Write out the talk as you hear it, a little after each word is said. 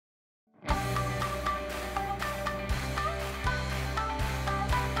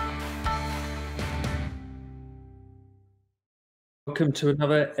Welcome to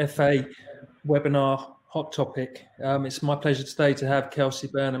another FA webinar hot topic. It's my pleasure today to have Kelsey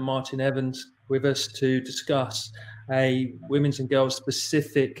Byrne and Martin Evans with us to discuss a women's and girls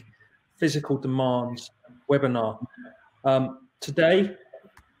specific physical demands webinar. Today,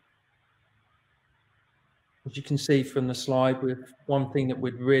 as you can see from the slide, we have one thing that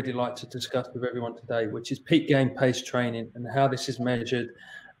we'd really like to discuss with everyone today, which is peak game pace training and how this is measured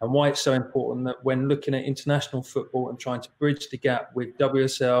and why it's so important that when looking at international football and trying to bridge the gap with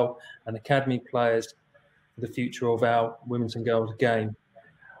WSL and academy players for the future of our women's and girls game.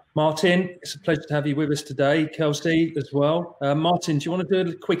 Martin, it's a pleasure to have you with us today. Kelsey as well. Martin, do you want to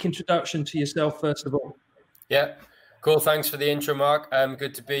do a quick introduction to yourself first of all? Yeah, cool. Thanks for the intro, Mark.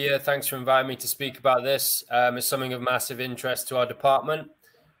 Good to be here. Thanks for inviting me to speak about this. It's something of massive interest to our department.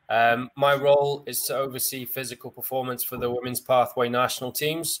 My role is to oversee physical performance for the Women's Pathway national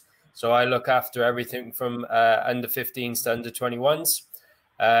teams. So I look after everything from under 15s to under 21s.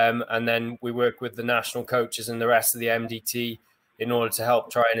 And then we work with the national coaches and the rest of the MDT in order to help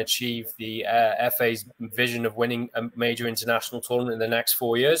try and achieve the FA's vision of winning a major international tournament in the next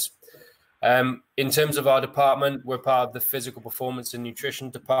 4 years. In terms of our department, we're part of the physical performance and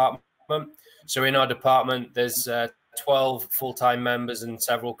nutrition department. So in our department, there's 12 full-time members and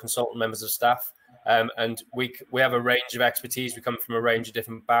several consultant members of staff. And we have a range of expertise. We come from a range of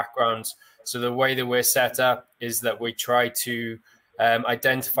different backgrounds. So the way that we're set up is that we try to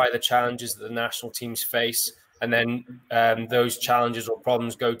identify the challenges that the national teams face. And then those challenges or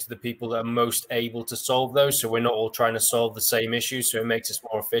problems go to the people that are most able to solve those. So we're not all trying to solve the same issues. So it makes us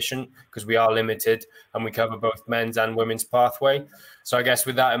more efficient because we are limited and we cover both men's and women's pathway. So I guess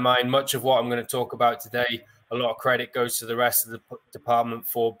with that in mind, much of what I'm going to talk about today, a lot of credit goes to the rest of the department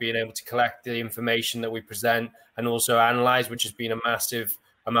for being able to collect the information that we present and also analyze, which has been a massive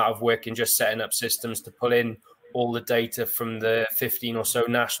amount of work in just setting up systems to pull in all the data from the 15 or so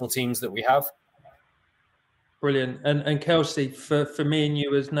national teams that we have. Brilliant. And Kelsey, for me and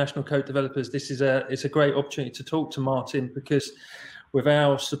you as national coach developers, it's a great opportunity to talk to Martin, because with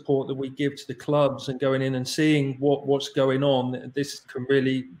our support that we give to the clubs and going in and seeing what's going on, this can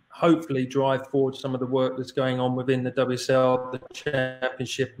really hopefully drive forward some of the work that's going on within the WSL, the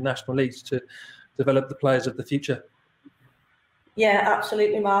Championship, national leagues to develop the players of the future. Yeah,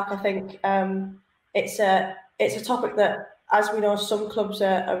 absolutely, Mark. I think it's a topic that, as we know, some clubs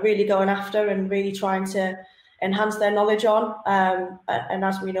are really going after and really trying to enhance their knowledge on. And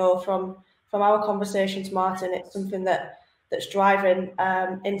as we know from our conversations, Martin, it's something that's driving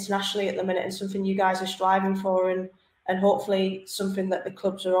internationally at the minute, and something you guys are striving for, and hopefully something that the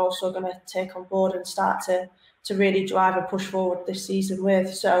clubs are also going to take on board and start to really drive and push forward this season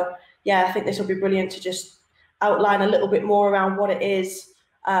with. So yeah, I think this will be brilliant to just outline a little bit more around what it is,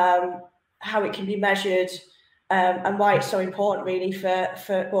 how it can be measured, and why it's so important really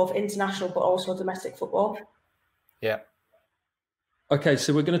for both international but also domestic football. Yeah. Okay,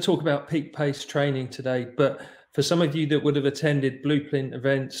 so we're going to talk about peak pace training today, but for some of you that would have attended Blueprint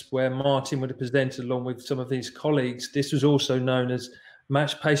events where Martin would have presented along with some of his colleagues, this was also known as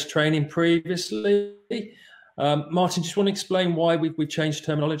match pace training previously. Martin, just want to explain why we've changed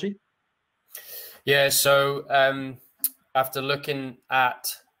terminology? Yeah, so after looking at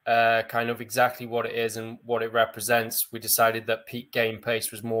kind of exactly what it is and what it represents, we decided that peak game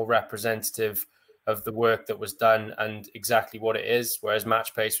pace was more representative of the work that was done and exactly what it is, whereas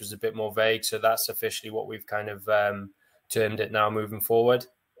match pace was a bit more vague. So that's officially what we've kind of termed it now moving forward.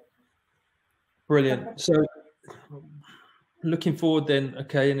 Brilliant. So looking forward then,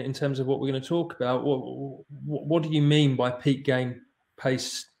 okay, in terms of what we're going to talk about, what do you mean by peak game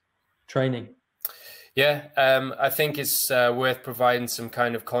pace training? Yeah, I think it's worth providing some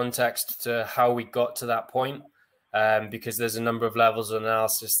kind of context to how we got to that point. Because there's a number of levels of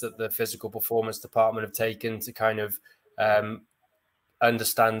analysis that the physical performance department have taken to kind of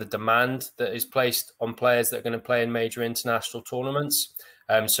understand the demand that is placed on players that are going to play in major international tournaments.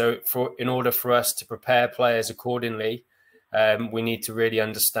 So in order for us to prepare players accordingly, we need to really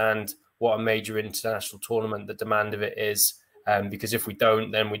understand what a major international tournament, the demand of it is. Because if we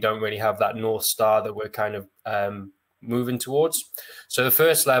don't, then we don't really have that North Star that we're kind of moving towards. So the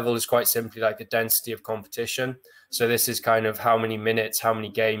first level is quite simply like the density of competition. So this is kind of how many minutes, how many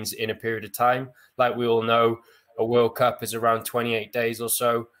games in a period of time. Like we all know, a World Cup is around 28 days or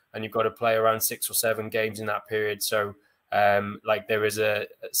so, and you've got to play around 6 or 7 games in that period. So like there is a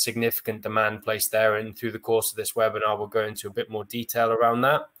significant demand placed there. And through the course of this webinar, we'll go into a bit more detail around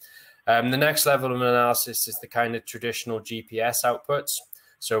that. The next level of analysis is the kind of traditional GPS outputs.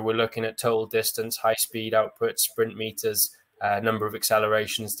 So we're looking at total distance, high speed output, sprint meters, number of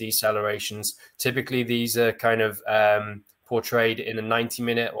accelerations, decelerations. Typically, these are kind of portrayed in a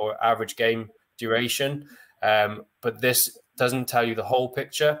 90-minute or average game duration. But this doesn't tell you the whole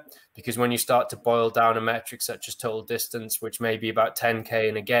picture, because when you start to boil down a metric such as total distance, which may be about 10K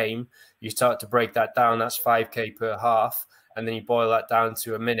in a game, you start to break that down. That's 5K per half. And then you boil that down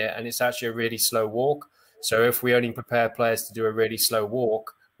to a minute, and it's actually a really slow walk. So if we only prepare players to do a really slow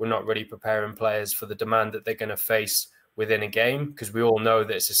walk, we're not really preparing players for the demand that they're going to face within a game, because we all know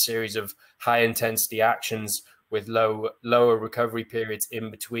that it's a series of high intensity actions with lower recovery periods in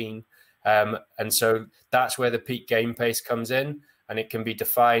between. And so that's where the peak game pace comes in, and it can be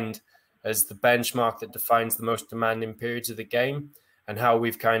defined as the benchmark that defines the most demanding periods of the game. And how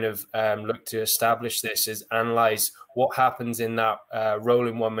we've kind of looked to establish this is analyze what happens in that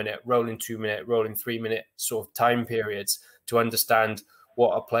rolling 1 minute, rolling 2 minute, rolling 3 minute sort of time periods, to understand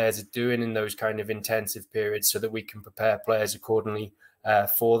what our players are doing in those kind of intensive periods, so that we can prepare players accordingly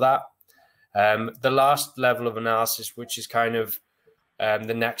for that. The last level of analysis, which is kind of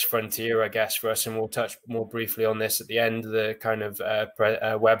the next frontier, I guess, for us, and we'll touch more briefly on this at the end of the kind of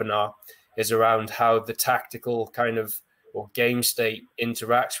webinar, is around how the tactical kind of or game state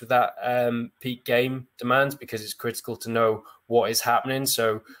interacts with that peak game demands, because it's critical to know what is happening.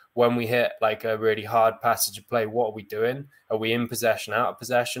 So when we hit like a really hard passage of play, what are we doing? Are we in possession, out of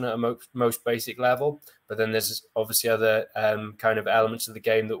possession at a most basic level? But then there's obviously other kind of elements of the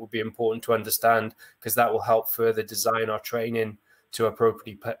game that will be important to understand, because that will help further design our training to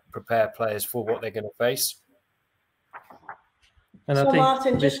appropriately prepare players for what they're going to face. And so I think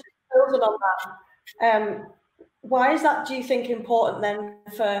Martin, just building on that, why is that, do you think, important then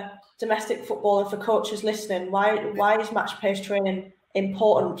for domestic football and for coaches listening? Why is match pace training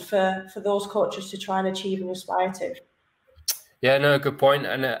important for those coaches to try and achieve and aspire to? Yeah, no, good point.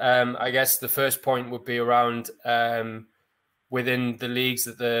 And I guess the first point would be around within the leagues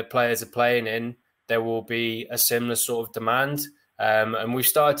that the players are playing in, there will be a similar sort of demand. And we've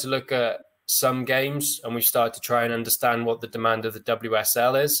started to look at some games, and we've started to try and understand what the demand of the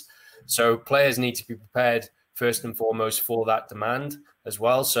WSL is. So players need to be prepared first and foremost for that demand as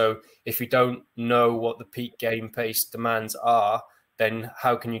well. So if you don't know what the peak game pace demands are, then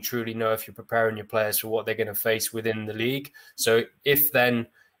how can you truly know if you're preparing your players for what they're going to face within the league? So if then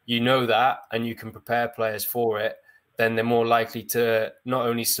you know that and you can prepare players for it, then they're more likely to not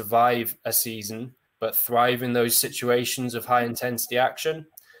only survive a season, but thrive in those situations of high intensity action.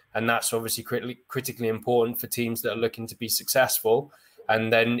 And that's obviously critically important for teams that are looking to be successful.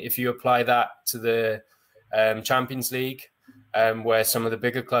 And then if you apply that to the Champions League, where some of the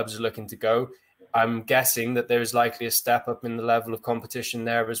bigger clubs are looking to go, I'm guessing that there is likely a step up in the level of competition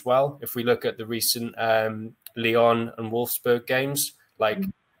there as well. If we look at the recent Lyon and Wolfsburg games, like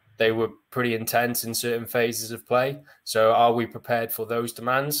they were pretty intense in certain phases of play. So are we prepared for those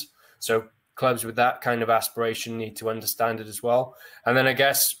demands? So clubs with that kind of aspiration need to understand it as well. And then I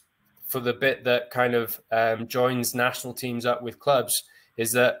guess for the bit that kind of joins national teams up with clubs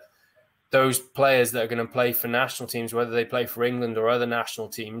is that those players that are going to play for national teams, whether they play for England or other national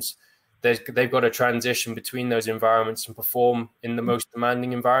teams, they've got to transition between those environments and perform in the most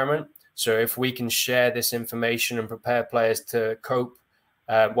demanding environment. So if we can share this information and prepare players to cope,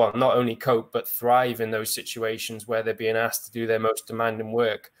 well, not only cope, but thrive in those situations where they're being asked to do their most demanding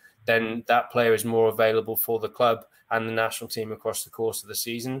work, then that player is more available for the club and the national team across the course of the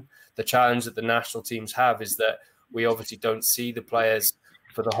season. The challenge that the national teams have is that we obviously don't see the players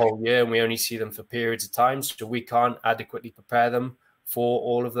for the whole year, and we only see them for periods of time. So we can't adequately prepare them for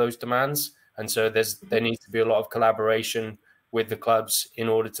all of those demands. And so there needs to be a lot of collaboration with the clubs in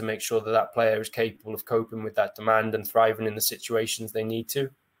order to make sure that that player is capable of coping with that demand and thriving in the situations they need to.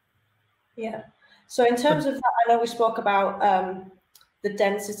 Yeah. So in terms of that, I know we spoke about the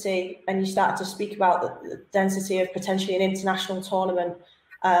density, and you started to speak about the density of potentially an international tournament.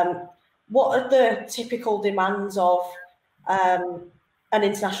 What are the typical demands of an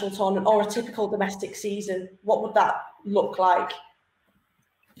international tournament or a typical domestic season? What would that look like?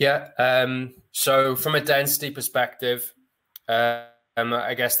 Yeah. So from a density perspective,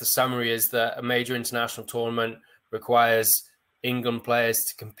 I guess the summary is that a major international tournament requires England players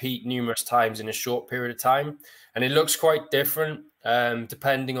to compete numerous times in a short period of time. And it looks quite different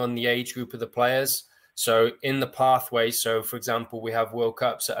depending on the age group of the players. So in the pathway, so for example, we have World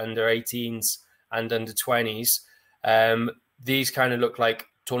Cups at under 18s and under 20s. These kind of look like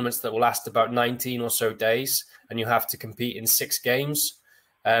tournaments that will last about 19 or so days, and you have to compete in 6 games.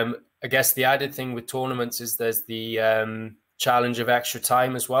 I guess the added thing with tournaments is there's the challenge of extra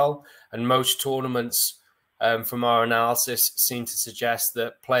time as well. And most tournaments, from our analysis, seem to suggest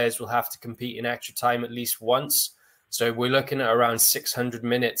that players will have to compete in extra time at least once. So we're looking at around 600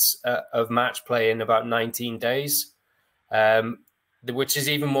 minutes of match play in about 19 days. which is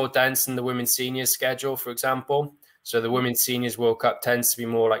even more dense than the women's seniors schedule, for example. So the women's seniors World Cup tends to be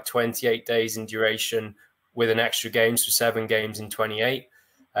more like 28 days in duration with an extra game, so 7 games in 28.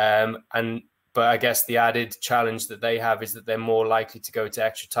 But I guess the added challenge that they have is that they're more likely to go to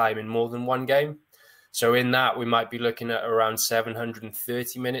extra time in more than one game. So in that, we might be looking at around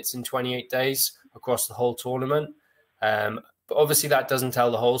 730 minutes in 28 days across the whole tournament. But obviously that doesn't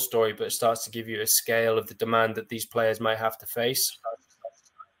tell the whole story, but it starts to give you a scale of the demand that these players might have to face.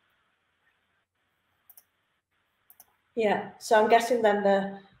 Yeah, so I'm guessing then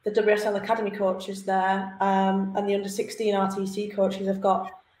the WSL Academy coaches there and the under-16 RTC coaches have got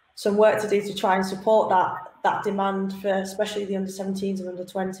some work to do to try and support that demand for especially the under-17s and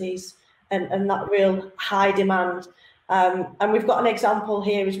under-20s and that real high demand. And we've got an example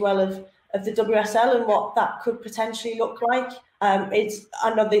here as well of the WSL and what that could potentially look like. I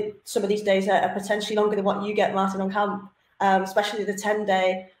know that some of these days are potentially longer than what you get, Martin, on camp, especially the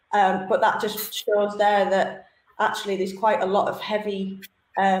 10-day. But that just shows there that actually there's quite a lot of heavy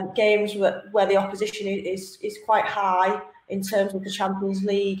games where the opposition is quite high in terms of the Champions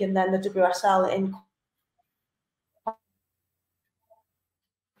League and then the WSL in.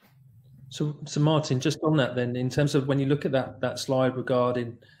 So Martin, just on that then, in terms of when you look at that slide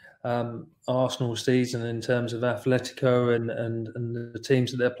regarding Arsenal season in terms of Atletico and the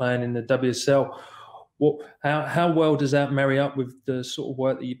teams that they're playing in the WSL, how well does that marry up with the sort of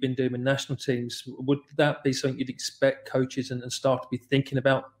work that you've been doing with national teams? Would that be something you'd expect coaches and staff to be thinking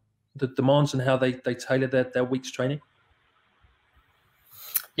about the demands and how they tailor their week's training?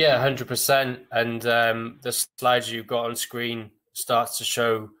 Yeah, 100%. And the slides you've got on screen starts to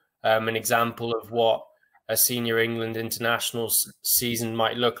show an example of what a senior England international season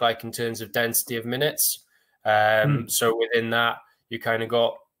might look like in terms of density of minutes. So within that, you kind of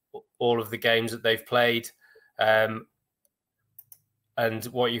got all of the games that they've played. And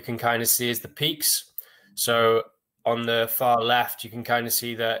what you can kind of see is the peaks. So on the far left, you can kind of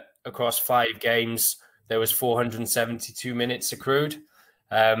see that across 5 games, there was 472 minutes accrued.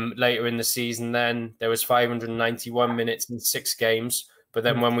 Later in the season, then there was 591 minutes in 6 games. But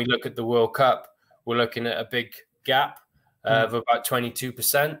then when we look at the World Cup, we're looking at a big gap of about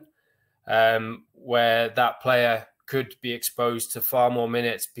 22%, where that player could be exposed to far more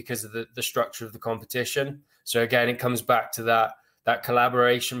minutes because of the structure of the competition. So again, it comes back to that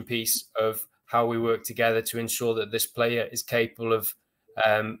collaboration piece of how we work together to ensure that this player is capable of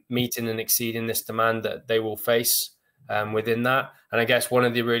meeting and exceeding this demand that they will face within that. And I guess one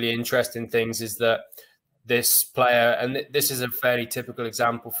of the really interesting things is that this player, and this is a fairly typical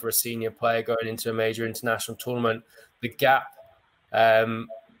example for a senior player going into a major international tournament, the gap,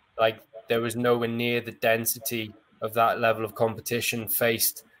 like there was nowhere near the density of that level of competition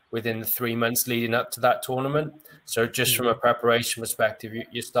faced within the 3 months leading up to that tournament. So just from a preparation perspective,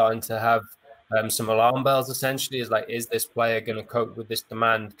 you're starting to have some alarm bells essentially, is this player going to cope with this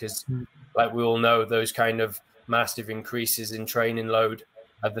demand? Because like we all know, those kind of massive increases in training load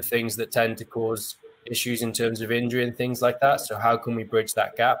are the things that tend to cause issues in terms of injury and things like that. So how can we bridge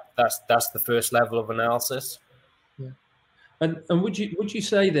that gap? That's the first level of analysis. Yeah. And would you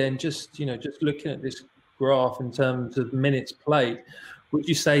say then, just looking at this graph in terms of minutes played, would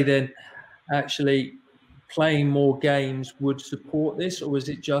you say then actually playing more games would support this, or is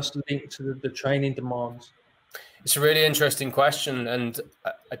it just linked to the training demands? It's a really interesting question, and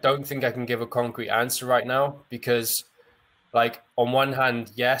I don't think I can give a concrete answer right now because, like, on one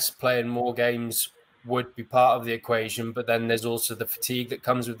hand, yes, playing more games would be part of the equation, but then there's also the fatigue that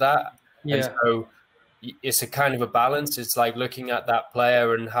comes with that. Yeah. And so it's a kind of a balance. It's like looking at that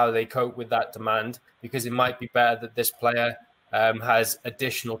player and how they cope with that demand, because it might be better that this player has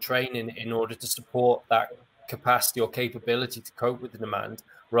additional training in order to support that capacity or capability to cope with the demand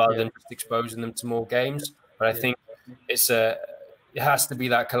rather than just exposing them to more games. But I think it has to be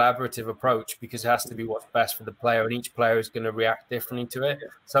that collaborative approach, because it has to be what's best for the player, and each player is going to react differently to it.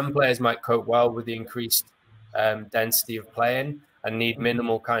 Some players might cope well with the increased density of playing and need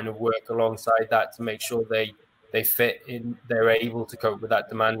minimal kind of work alongside that to make sure they fit in, they're able to cope with that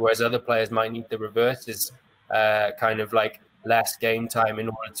demand, whereas other players might need the reverse, is kind of like less game time in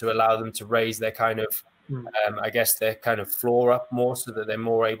order to allow them to raise their kind of I guess their kind of floor up more so that they're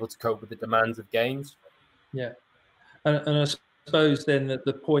more able to cope with the demands of games. Yeah. And I suppose then that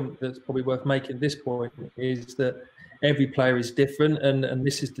the point that's probably worth making at this point is that every player is different, and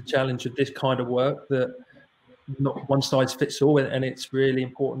this is the challenge of this kind of work, that not one size fits all, and it's really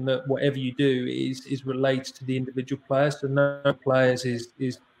important that whatever you do is related to the individual players. So no players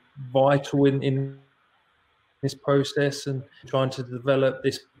is vital in this process and trying to develop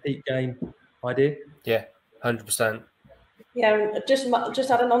this peak game idea. Yeah, 100%. Yeah, just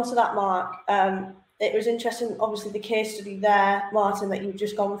adding on to that, Mark. It was interesting. Obviously, the case study there, Martin, that you've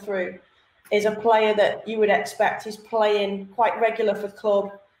just gone through, is a player that you would expect is playing quite regular for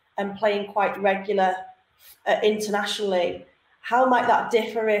club and playing quite regular internationally. How might that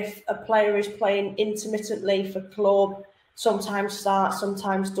differ if a player is playing intermittently for club, sometimes starts,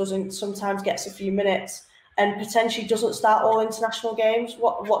 sometimes doesn't, sometimes gets a few minutes, and potentially doesn't start all international games?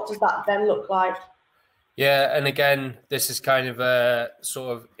 What does that then look like? Yeah, and again, this is kind of a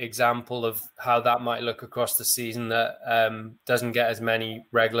sort of example of how that might look across the season that doesn't get as many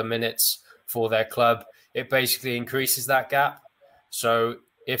regular minutes for their club. It basically increases that gap. So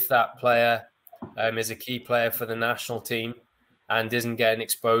if that player is a key player for the national team and isn't getting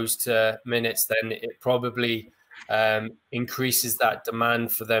exposed to minutes, then it probably increases that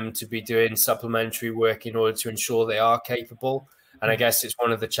demand for them to be doing supplementary work in order to ensure they are capable. And I guess it's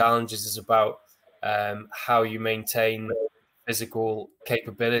one of the challenges is about how you maintain physical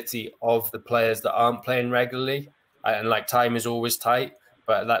capability of the players that aren't playing regularly. And like time is always tight,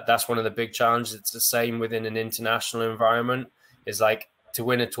 but that's one of the big challenges. It's the same within an international environment. Is like to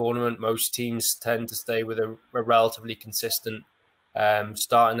win a tournament, most teams tend to stay with a relatively consistent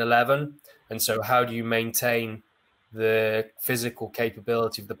starting 11. And so how do you maintain the physical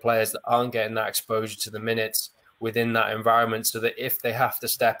capability of the players that aren't getting that exposure to the minutes within that environment, so that if they have to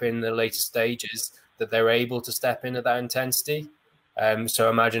step in the later stages, that they're able to step in at that intensity? So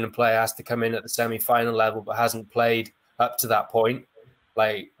imagine a player has to come in at the semi-final level but hasn't played up to that point.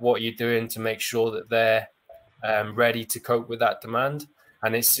 Like, what are you doing to make sure that they're ready to cope with that demand?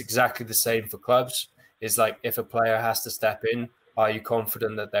 And it's exactly the same for clubs. Is like, if a player has to step in, are you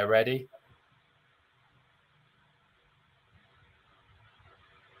confident that they're ready?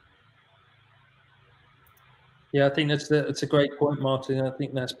 Yeah, I think that's a great point, Martin. I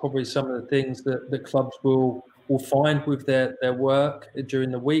think that's probably some of the things that the clubs will find with their work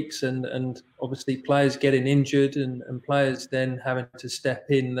during the weeks, and obviously players getting injured and players then having to step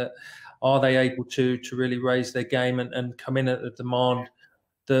in. That are they able to really raise their game and come in at the demand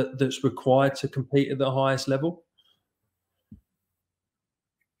that's required to compete at the highest level?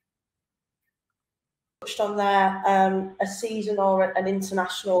 Touched on there a season or an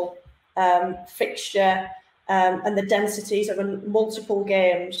international fixture and the densities of multiple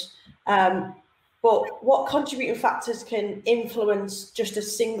games. But what contributing factors can influence just a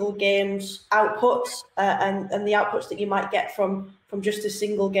single game's outputs and the outputs that you might get from just a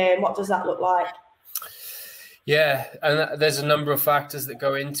single game? What does that look like? Yeah, and there's a number of factors that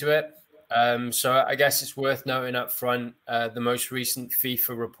go into it. So I guess it's worth noting up front the most recent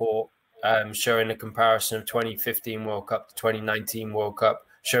FIFA report showing a comparison of 2015 World Cup to 2019 World Cup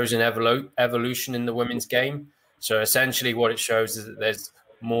shows an evolution in the women's game. So essentially what it shows is that there's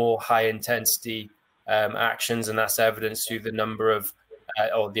more high intensity actions, and that's evidenced through the number of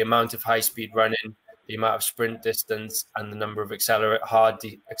or the amount of high speed running, the amount of sprint distance, and the number of hard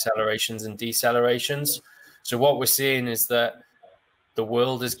accelerations and decelerations. So what we're seeing is that the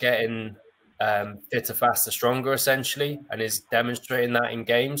world is getting fitter, faster, stronger, essentially, and is demonstrating that in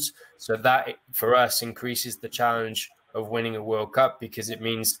games. So that, for us, increases the challenge of winning a World Cup, because it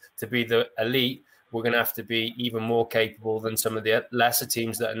means to be the elite, we're going to have to be even more capable than some of the lesser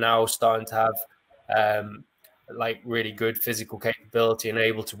teams that are now starting to have like really good physical capability and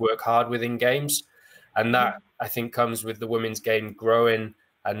able to work hard within games. And that, I think, comes with the women's game growing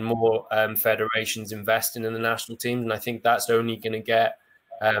and more federations investing in the national teams. And I think that's only going to get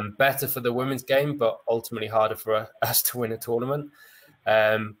better for the women's game, but ultimately harder for us to win a tournament.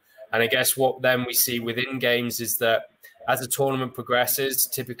 And I guess what then we see within games is that as the tournament progresses,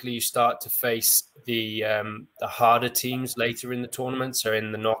 typically you start to face the harder teams later in the tournament. So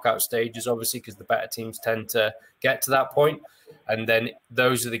in the knockout stages, obviously, because the better teams tend to get to that point. And then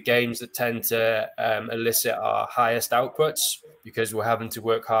those are the games that tend to elicit our highest outputs, because we're having to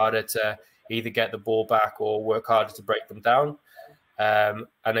work harder to either get the ball back or work harder to break them down. And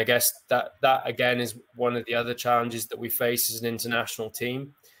I guess that again is one of the other challenges that we face as an international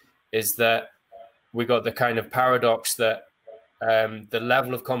team, is that we got the kind of paradox that the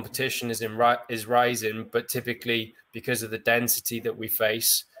level of competition is rising, but typically because of the density that we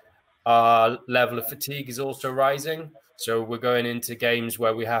face, our level of fatigue is also rising. So we're going into games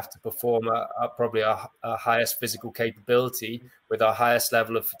where we have to perform probably our highest physical capability with our highest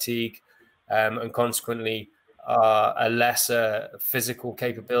level of fatigue, and consequently a lesser physical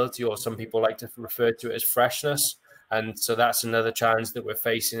capability, or some people like to refer to it as freshness. And so that's another challenge that we're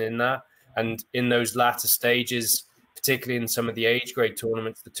facing in that. And in those latter stages, particularly in some of the age grade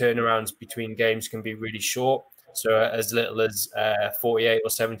tournaments, the turnarounds between games can be really short. So as little as 48 or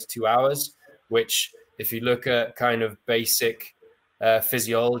 72 hours, which if you look at kind of basic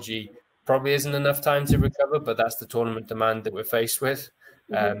physiology, probably isn't enough time to recover, but that's the tournament demand that we're faced with.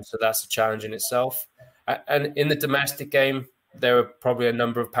 So that's a challenge in itself. And in the domestic game, there are probably a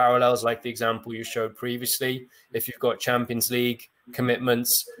number of parallels, like the example you showed previously. If you've got Champions League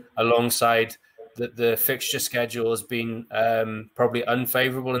commitments alongside the fixture schedule has been probably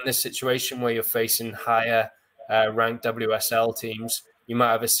unfavorable in this situation where you're facing higher ranked WSL teams, you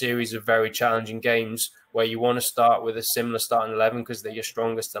might have a series of very challenging games where you want to start with a similar starting 11 because they're your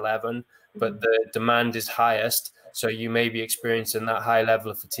strongest 11, but the demand is highest. So you may be experiencing that high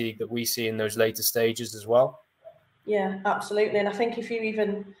level of fatigue that we see in those later stages as well. Yeah, absolutely. And I think if you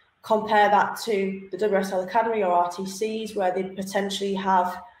even compare that to the WSL Academy or RTCs, where they potentially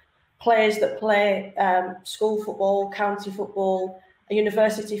have players that play school football, county football,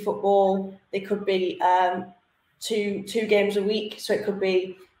 university football, they could be two games a week. So it could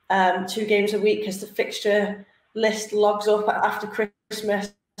be 2 games a week as the fixture list logs up after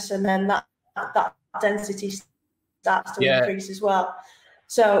Christmas, and then that density starts to increase as well.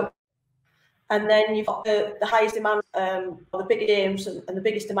 So, and then you've got the highest demand, or the bigger games, and the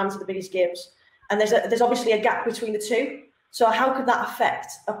biggest demands are the biggest games. And there's obviously a gap between the two. So how could that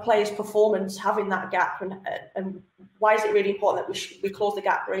affect a player's performance, having that gap, and why is it really important that we close the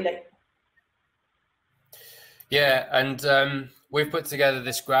gap, really? Yeah, and we've put together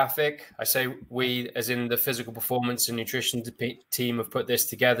this graphic. I say we, as in the physical performance and nutrition team, have put this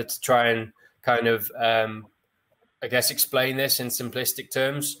together to try and kind of, I guess, explain this in simplistic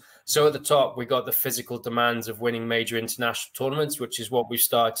terms. So at the top, we got the physical demands of winning major international tournaments, which is what we've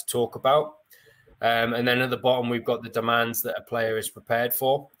started to talk about. And then at the bottom, we've got the demands that a player is prepared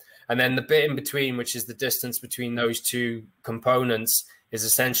for. And then the bit in between, which is the distance between those two components, is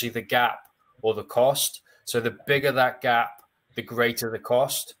essentially the gap or the cost. So the bigger that gap, the greater the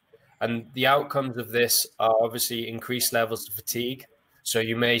cost. And the outcomes of this are obviously increased levels of fatigue. So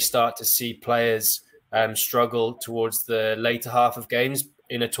you may start to see players struggle towards the later half of games.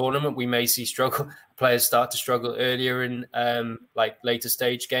 In a tournament, we may see players start to struggle earlier in like later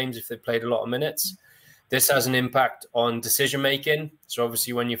stage games if they've played a lot of minutes. This has an impact on decision making. So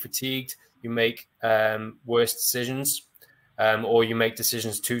obviously when you're fatigued, you make worse decisions, or you make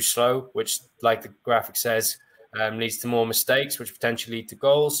decisions too slow, which, like the graphic says, leads to more mistakes, which potentially lead to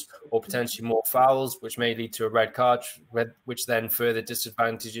goals, or potentially more fouls, which may lead to a red card, which then further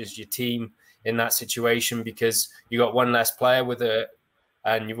disadvantages your team in that situation because you got one less player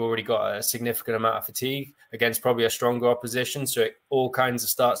and you've already got a significant amount of fatigue against probably a stronger opposition. So it all kinds of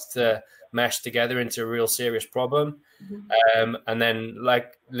starts to mesh together into a real serious problem. And then,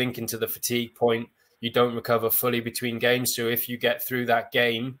 like, linking to the fatigue point, you don't recover fully between games. So if you get through that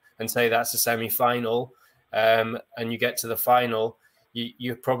game and say that's a semi-final, and you get to the final,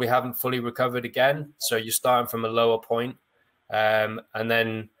 you probably haven't fully recovered again. So you're starting from a lower point. And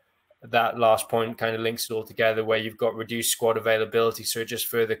then that last point kind of links it all together where you've got reduced squad availability. So it just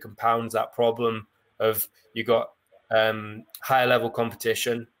further compounds that problem of you got higher level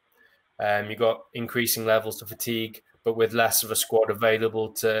competition, you got increasing levels of fatigue, but with less of a squad available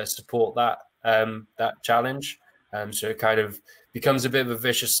to support that challenge. So it kind of becomes a bit of a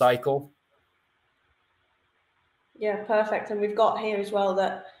vicious cycle. Yeah, perfect. And we've got here as well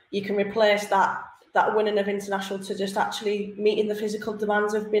that you can replace that winning of international to just actually meeting the physical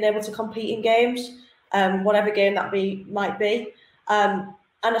demands of being able to compete in games, whatever game that might be. And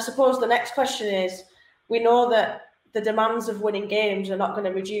I suppose the next question is, we know that the demands of winning games are not going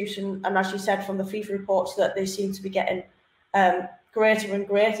to reduce. And as you said from the FIFA reports, that they seem to be getting greater and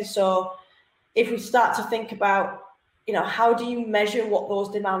greater. So if we start to think about, how do you measure what those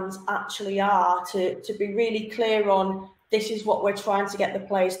demands actually are to be really clear on this is what we're trying to get the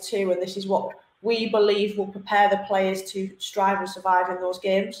players to, and this is what we believe will prepare the players to strive and survive in those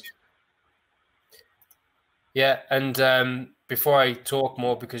games? Yeah, and before I talk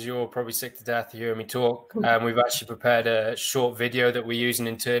more, because you're probably sick to death of hearing me talk, we've actually prepared a short video that we're using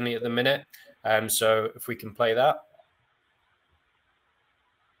internally at the minute. So if we can play that.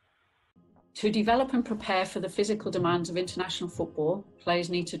 To develop and prepare for the physical demands of international football, players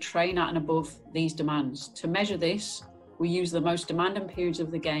need to train at and above these demands. To measure this, we use the most demanding periods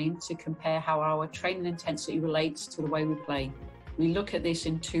of the game to compare how our training intensity relates to the way we play. We look at this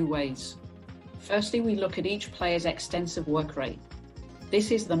in 2 ways. Firstly, we look at each player's extensive work rate.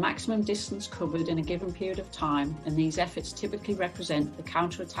 This is the maximum distance covered in a given period of time, and these efforts typically represent the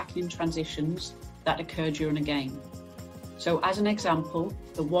counter-attacking transitions that occur during a game. So as an example,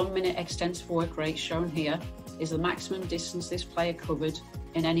 the 1 minute extensive work rate shown here is the maximum distance this player covered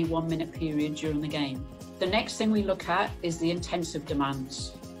in any 1 minute period during the game. The next thing we look at is the intensive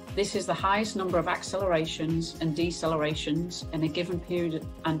demands. This is the highest number of accelerations and decelerations in a given period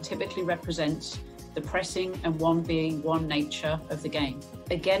and typically represents the pressing and 1v1 nature of the game.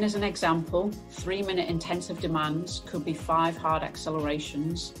 Again, as an example, 3-minute intensive demands could be 5 hard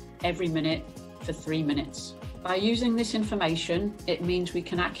accelerations every minute for 3 minutes. By using this information, it means we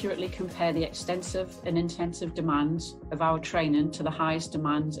can accurately compare the extensive and intensive demands of our training to the highest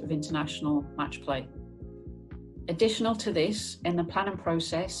demands of international match play. Additional to this, in the planning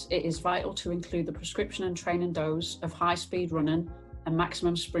process, it is vital to include the prescription and training dose of high-speed running and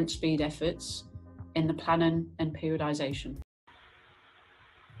maximum sprint speed efforts in the planning and periodization.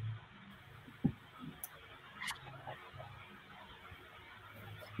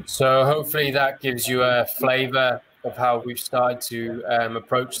 So hopefully that gives you a flavour of how we've started to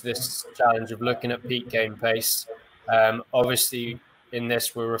approach this challenge of looking at peak game pace. Obviously, in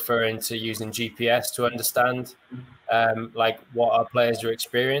this, we're referring to using GPS to understand like what our players are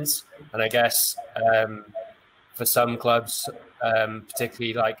experiencing. And I guess for some clubs,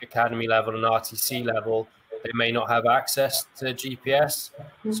 particularly like academy level and RTC level, they may not have access to GPS.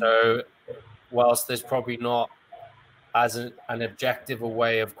 So whilst there's probably not as an objective a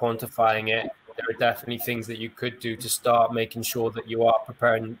way of quantifying it, there are definitely things that you could do to start making sure that you are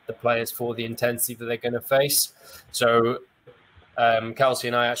preparing the players for the intensity that they're going to face. So Kelsey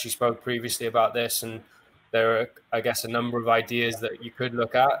and I actually spoke previously about this, and there are, I guess, a number of ideas that you could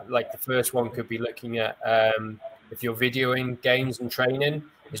look at. Like the first one could be looking at if you're videoing games and training,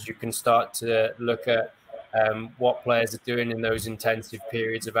 is you can start to look at what players are doing in those intensive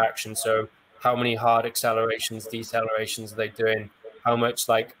periods of action. So how many hard accelerations, decelerations are they doing? How much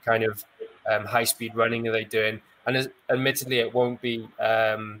like kind of high speed running are they doing? And admittedly, it won't be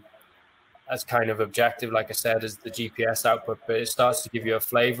as kind of objective, like I said, as the GPS output, but it starts to give you a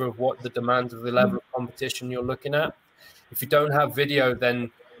flavor of what the demands of the level of competition you're looking at. If you don't have video,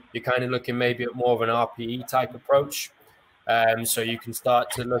 then you're kind of looking maybe at more of an RPE type approach. So you can start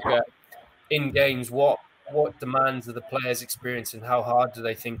to look at in games, what demands are the players experiencing, how hard do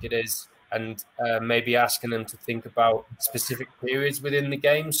they think it is, and maybe asking them to think about specific periods within the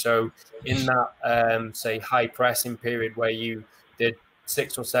game. So in that, say, high pressing period where you did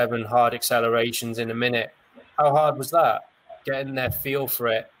 6 or 7 hard accelerations in a minute, how hard was that? Getting their feel for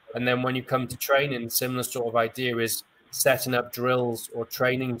it. And then when you come to training, similar sort of idea is setting up drills or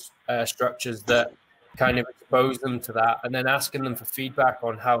training structures that kind of expose them to that, and then asking them for feedback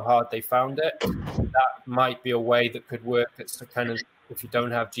on how hard they found it. That might be a way that could work. It's to kind of, if you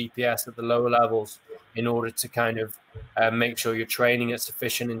don't have GPS at the lower levels, in order to kind of make sure you're training at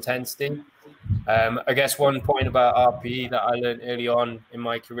sufficient intensity. I guess one point about RPE that I learned early on in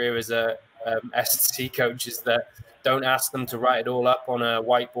my career as a S&C coach is that don't ask them to write it all up on a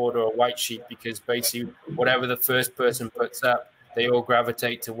whiteboard or a white sheet, because basically whatever the first person puts up, they all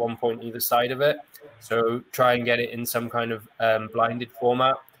gravitate to one point either side of it. So try and get it in some kind of blinded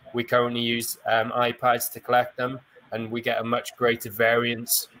format. We currently use iPads to collect them, and we get a much greater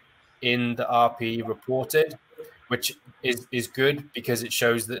variance in the RPE reported, which is good because it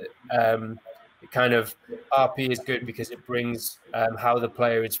shows that kind of RP is good because it brings how the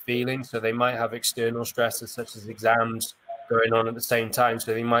player is feeling. So they might have external stresses such as exams going on at the same time.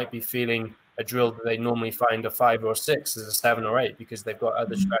 So they might be feeling a drill that they normally find a 5 or 6 as a 7 or 8 because they've got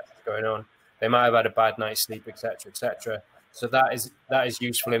other stresses going on. They might have had a bad night's sleep, etc., etc. So that is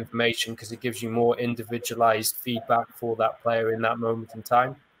useful information because it gives you more individualized feedback for that player in that moment in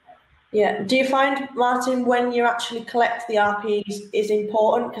time. Yeah. Do you find, Martin, when you actually collect the RPEs is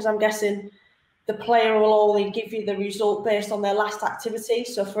important? Because I'm guessing the player will only give you the result based on their last activity.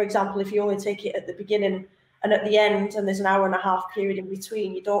 So, for example, if you only take it at the beginning and at the end, and there's an hour and a half period in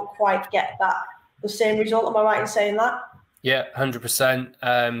between, you don't quite get the same result. Am I right in saying that? Yeah,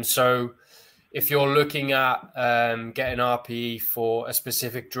 100%. So if you're looking at getting RPE for a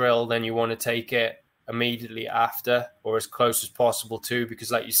specific drill, then you want to take it immediately after or as close as possible to,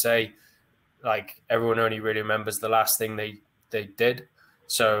 because like you say, like everyone only really remembers the last thing they did.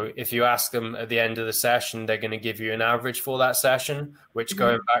 So if you ask them at the end of the session, they're going to give you an average for that session, which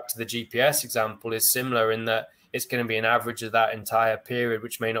going back to the GPS example is similar in that it's going to be an average of that entire period,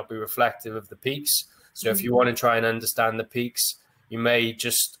 which may not be reflective of the peaks. So if you want to try and understand the peaks, you may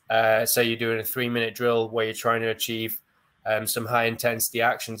just say you're doing a 3-minute drill where you're trying to achieve some high intensity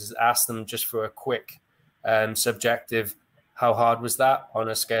actions, ask them just for a quick subjective, how hard was that on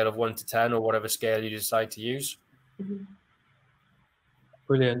a scale of 1 to 10 or whatever scale you decide to use.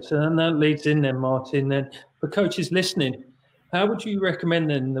 Brilliant. So then that leads in then, Martin, then for coaches listening, how would you recommend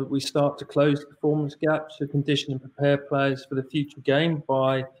then that we start to close performance gaps to condition and prepare players for the future game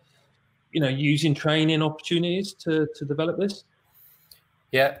by, using training opportunities to develop this?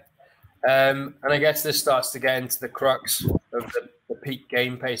 Yeah. And I guess this starts to get into the crux of the peak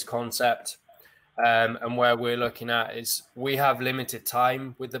game pace concept. And where we're looking at is we have limited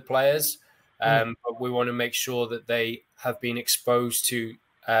time with the players, but we want to make sure that they have been exposed to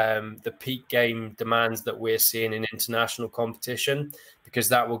the peak game demands that we're seeing in international competition, because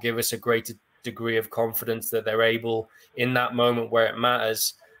that will give us a greater degree of confidence that they're able, in that moment where it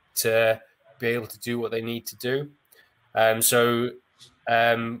matters, to be able to do what they need to do.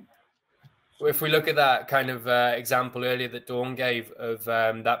 If we look at that kind of example earlier that Dawn gave of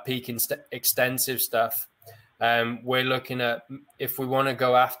that peak extensive stuff, we're looking at, if we want to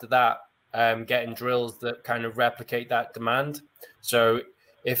go after that, getting drills that kind of replicate that demand. So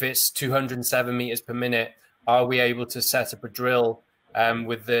if it's 207 meters per minute, are we able to set up a drill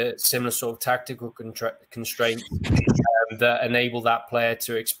with the similar sort of tactical constraints that enable that player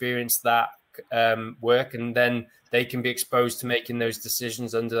to experience that work, and then they can be exposed to making those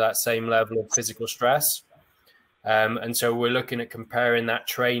decisions under that same level of physical stress. And so we're looking at comparing that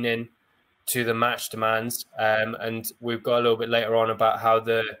training to the match demands. And we've got a little bit later on about how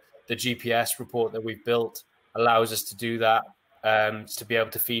the GPS report that we've built allows us to do that, to be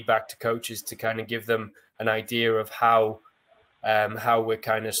able to feed back to coaches to kind of give them an idea of how we're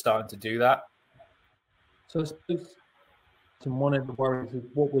kind of starting to do that. So I suppose one of the worries is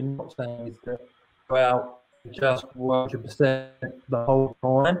what we're not saying is to go out just 100% the whole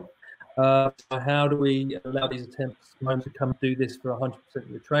time. So how do we allow these attempts to come do this for 100%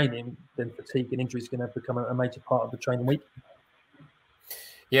 of the training? Then fatigue and injury is going to become a major part of the training week.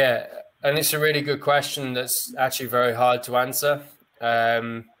 Yeah, and it's a really good question that's actually very hard to answer.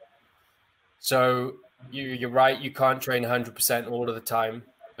 So you're right, you can't train 100% all of the time.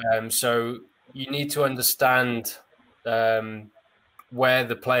 So you need to understand where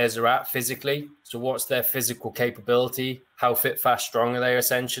the players are at physically. So what's their physical capability? How fit, fast, strong are they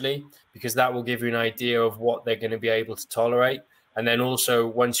essentially? Because that will give you an idea of what they're going to be able to tolerate. And then also,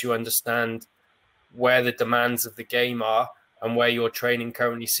 once you understand where the demands of the game are and where your training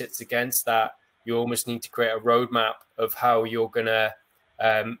currently sits against that, you almost need to create a roadmap of how you're going to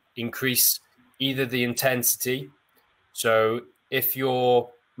increase either the intensity. So if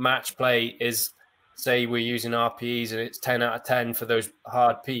your match play is, say we're using RPEs and it's 10 out of 10 for those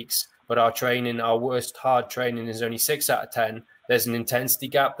hard peaks, but our worst hard training is only 6 out of 10, there's an intensity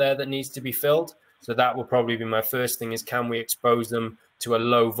gap there that needs to be filled. So that will probably be my first thing, is can we expose them to a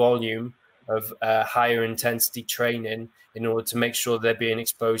low volume of higher intensity training in order to make sure they're being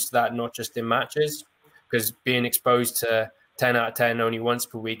exposed to that, not just in matches, because being exposed to 10 out of 10 only once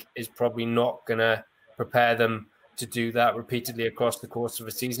per week is probably not going to prepare them to do that repeatedly across the course of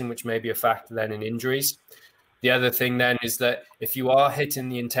a season, which may be a factor then in injuries. The other thing then is that if you are hitting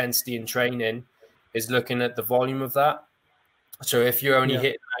the intensity in training, is looking at the volume of that. So if you're only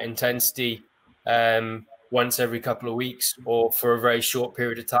hitting that intensity once every couple of weeks or for a very short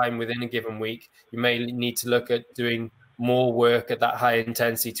period of time within a given week, you may need to look at doing more work at that high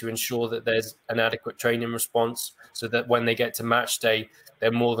intensity to ensure that there's an adequate training response, so that when they get to match day,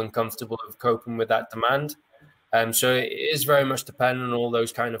 they're more than comfortable of coping with that demand. So it is very much dependent on all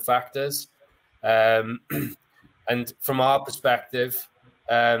those kind of factors. And from our perspective,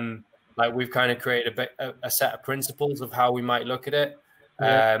 like we've kind of created a set of principles of how we might look at it.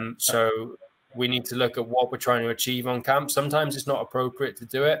 So we need to look at what we're trying to achieve on camp. Sometimes it's not appropriate to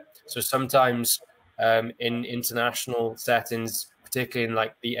do it. So sometimes in international settings, particularly in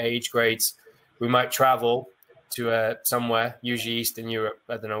like the age grades, we might travel to somewhere, usually Eastern Europe.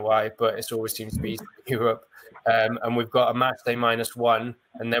 I don't know why, but it always seems to be Eastern Europe. And we've got a match day -1,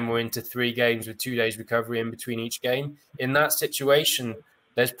 and then we're into 3 games with 2 days recovery in between each game. In that situation,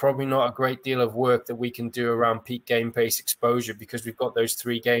 there's probably not a great deal of work that we can do around peak game pace exposure, because we've got those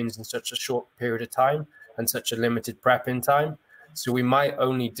 3 games in such a short period of time and such a limited prep-in time. So we might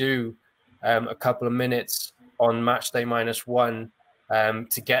only do a couple of minutes on match day -1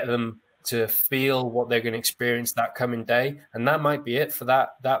 to get them to feel what they're going to experience that coming day. And that might be it for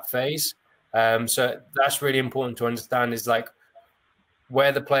that phase. So that's really important to understand, is like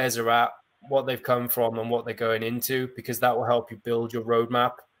where the players are at, what they've come from and what they're going into, because that will help you build your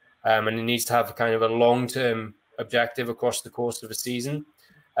roadmap. And it needs to have a kind of a long-term objective across the course of a season.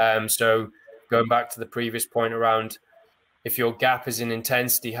 So going back to the previous point around, if your gap is in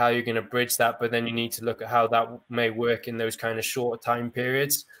intensity, how you're going to bridge that, but then you need to look at how that may work in those kind of shorter time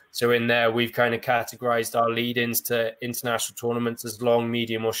periods. So in there, we've kind of categorized our lead-ins to international tournaments as long,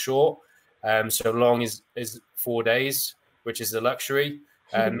 medium or short. So long is 4 days, which is a luxury.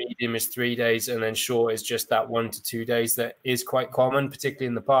 Medium is 3 days, and then short is just that 1 to 2 days that is quite common, particularly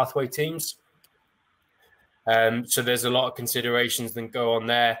in the pathway teams. So there's a lot of considerations that go on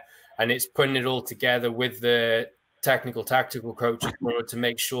there, and it's putting it all together with the technical, tactical coaches in order to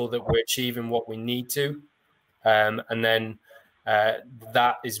make sure that we're achieving what we need to. And then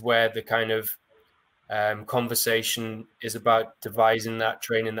that is where the kind of conversation is about devising that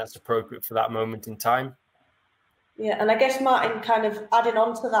training that's appropriate for that moment in time. Yeah, and I guess, Martin, kind of adding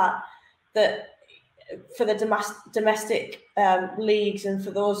on to that, that for the domestic leagues and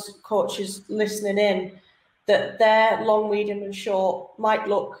for those coaches listening in, that their long, medium and short might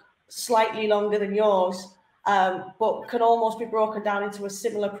look slightly longer than yours, but can almost be broken down into a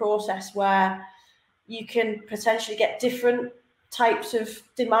similar process where you can potentially get different types of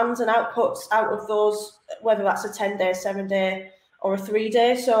demands and outputs out of those, whether that's a 10-day, 7-day or a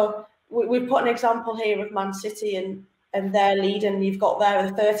 3-day. So we put an example here of Man City and their lead, and you've got there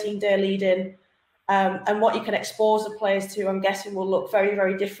a 13-day lead in, and what you can expose the players to, I'm guessing, will look very,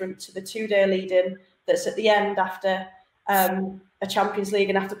 very different to the 2-day lead in that's at the end after a Champions League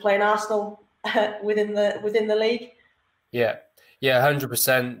and after playing Arsenal within the league. Yeah,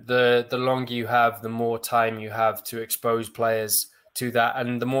 100%. The longer you have, the more time you have to expose players to that,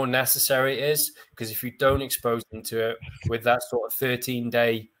 and the more necessary it is, because if you don't expose them to it with that sort of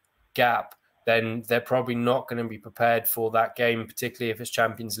 13-day gap, then they're probably not going to be prepared for that game, particularly if it's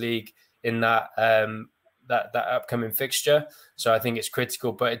Champions League in that that upcoming fixture. So I think it's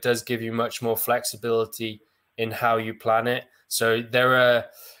critical, but it does give you much more flexibility in how you plan it. So there are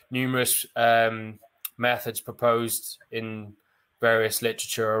numerous methods proposed in various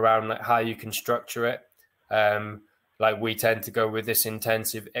literature around like how you can structure it. Like we tend to go with this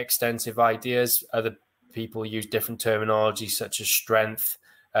intensive, extensive ideas. Other people use different terminology such as strength,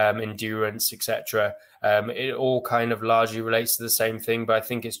 endurance, etc. It all kind of largely relates to the same thing, but I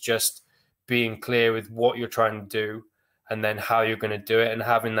think it's just being clear with what you're trying to do and then how you're going to do it and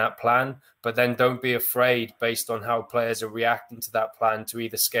having that plan. But then don't be afraid, based on how players are reacting to that plan, to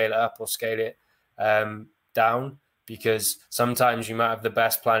either scale it up or scale it down, because sometimes you might have the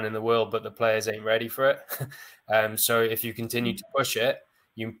best plan in the world, but the players ain't ready for it. So if you continue to push it,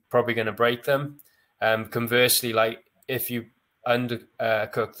 you're probably going to break them. Conversely, like if you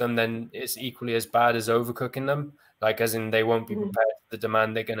undercook them, then it's equally as bad as overcooking them, like as in they won't be prepared for the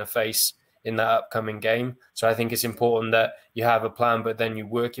demand they're going to face in that upcoming game. So I think it's important that you have a plan, but then you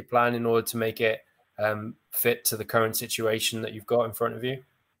work your plan in order to make it fit to the current situation that you've got in front of you.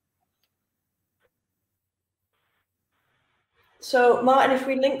 So, Martin, if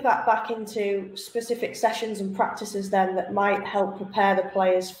we link that back into specific sessions and practices then that might help prepare the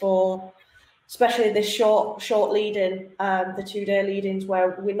players for, especially this short lead-in, the 2-day lead-ins,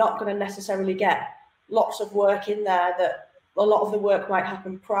 where we're not going to necessarily get lots of work in there, that a lot of the work might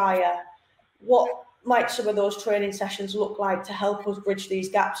happen prior. What might some of those training sessions look like to help us bridge these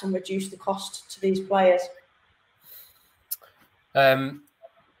gaps and reduce the cost to these players?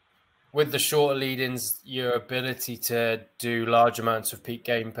 With the shorter lead-ins, your ability to do large amounts of peak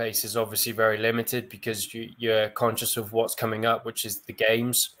game pace is obviously very limited because you're conscious of what's coming up, which is the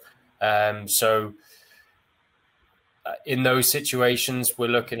games. So in those situations, we're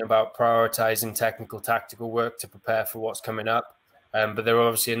looking about prioritizing technical, tactical work to prepare for what's coming up. But there are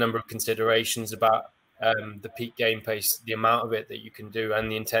obviously a number of considerations about the peak game pace, the amount of it that you can do, and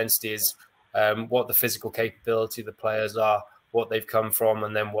the intensity is what the physical capability of the players are, what they've come from,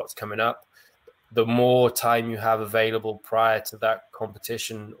 and then what's coming up. The more time you have available prior to that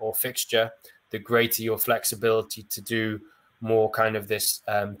competition or fixture, the greater your flexibility to do more kind of this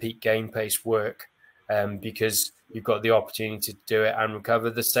peak game pace work, because you've got the opportunity to do it and recover.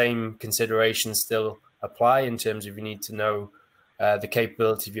 The same considerations still apply in terms of you need to know the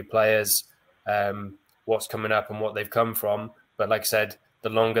capability of your players, what's coming up and what they've come from. But like I said, the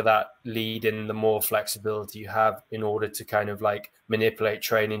longer that lead in, the more flexibility you have in order to kind of like manipulate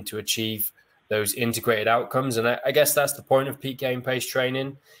training to achieve those integrated outcomes. And I guess that's the point of peak game pace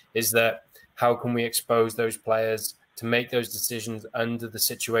training, is that how can we expose those players to make those decisions under the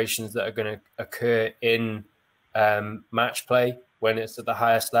situations that are going to occur in match play when it's at the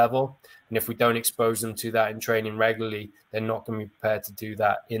highest level. And if we don't expose them to that in training regularly, they're not going to be prepared to do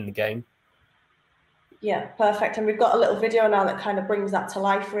that in the game. Yeah, perfect. And we've got a little video now that kind of brings that to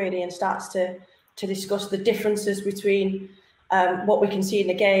life, really, and starts to discuss the differences between what we can see in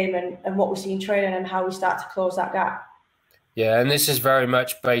the game and what we see in training, and how we start to close that gap. Yeah, and this is very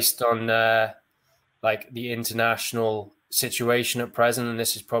much based on like the international situation at present, and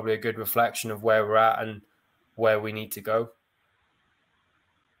this is probably a good reflection of where we're at and where we need to go.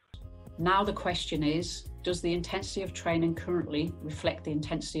 Now the question is, does the intensity of training currently reflect the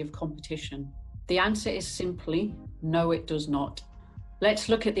intensity of competition? The answer is simply, no, it does not. Let's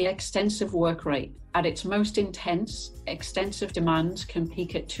look at the extensive work rate. At its most intense, extensive demands can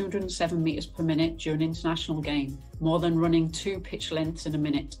peak at 207 meters per minute during an international game, more than running 2 pitch lengths in a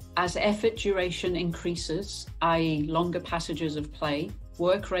minute. As effort duration increases, i.e. longer passages of play,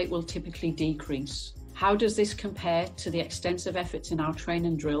 work rate will typically decrease. How does this compare to the extensive efforts in our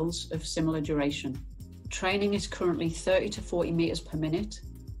training drills of similar duration? Training is currently 30 to 40 meters per minute,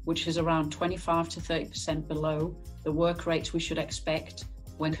 which is around 25 to 30% below the work rates we should expect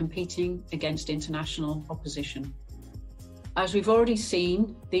when competing against international opposition. As we've already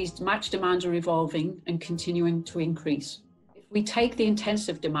seen, these match demands are evolving and continuing to increase. If we take the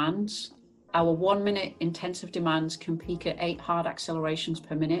intensive demands, our 1 minute intensive demands can peak at 8 hard accelerations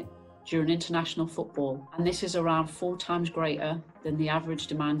per minute during international football, and this is around 4 times greater than the average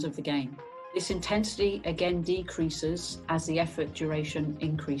demands of the game. This intensity again decreases as the effort duration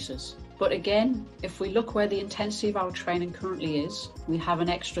increases. But again, if we look where the intensity of our training currently is, we have an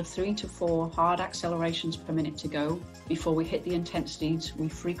extra 3 to 4 hard accelerations per minute to go before we hit the intensities we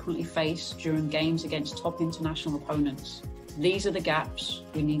frequently face during games against top international opponents. These are the gaps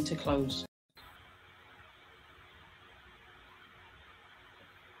we need to close.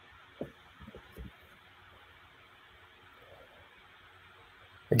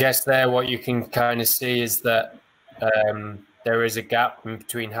 I guess there what you can kind of see is that there is a gap in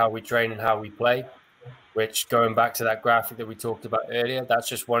between how we train and how we play, which, going back to that graphic that we talked about earlier, that's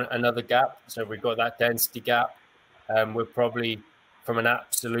just another gap. So we've got that density gap. We're probably, from an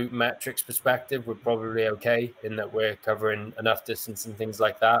absolute metrics perspective, we're probably okay in that we're covering enough distance and things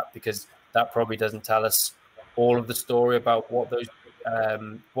like that, because that probably doesn't tell us all of the story about what those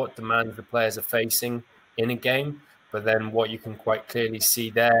what demands the players are facing in a game. But then what you can quite clearly see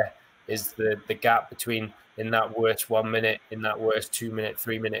there is the gap between, in that worst 1 minute, in that worst 2 minute,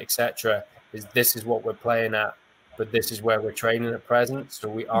 3 minute, etc. This is what we're playing at, but this is where we're training at present. So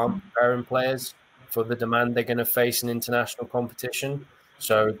we aren't preparing players for the demand they're going to face in international competition.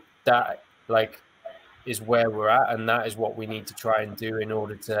 So that is where we're at, and that is what we need to try and do in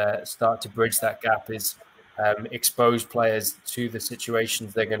order to start to bridge that gap, is expose players to the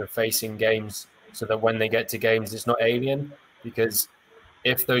situations they're going to face in games, so that when they get to games, it's not alien. Because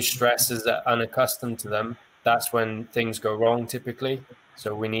if those stresses are unaccustomed to them, that's when things go wrong typically.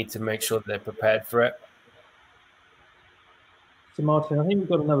 So we need to make sure they're prepared for it. So Martin, I think we've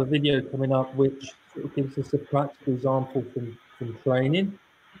got another video coming up which sort of gives us a practical example from training.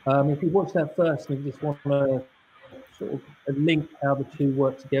 If you watch that first and you just want to sort of link how the two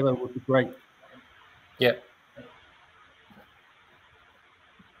work together, would be great. Yeah.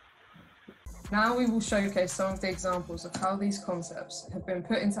 Now we will showcase some of the examples of how these concepts have been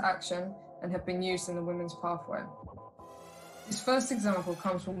put into action and have been used in the women's pathway. This first example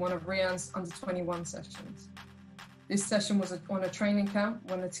comes from one of Rian's under-21 sessions. This session was on a training camp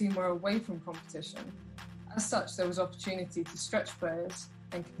when the team were away from competition. As such, there was opportunity to stretch players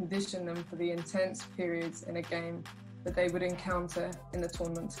and condition them for the intense periods in a game that they would encounter in the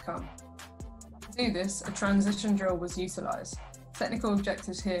tournament to come. To do this, a transition drill was utilised. Technical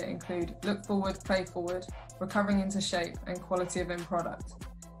objectives here include look forward, play forward, recovering into shape, and quality of end product.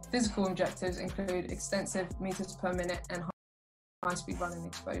 Physical objectives include extensive meters per minute and high-speed running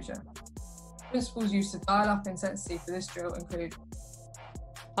exposure. Principles used to dial up intensity for this drill include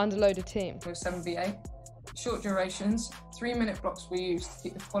underloaded team with 7v8, short durations, 3-minute blocks were used to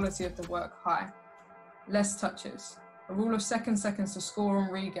keep the quality of the work high, less touches. A rule of seconds to score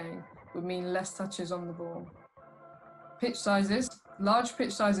and regain would mean less touches on the ball. Pitch sizes. Large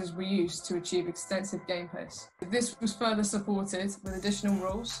pitch sizes were used to achieve extensive game pace. This was further supported with additional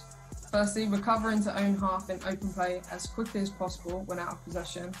rules. Firstly, recover into own half in open play as quickly as possible when out of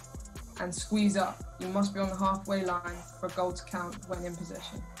possession, and squeeze up. You must be on the halfway line for a goal to count when in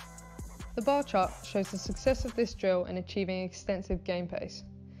possession. The bar chart shows the success of this drill in achieving extensive game pace.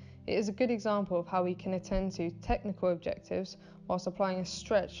 It is a good example of how we can attend to technical objectives whilst applying a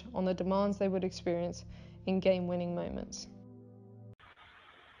stretch on the demands they would experience in game-winning moments.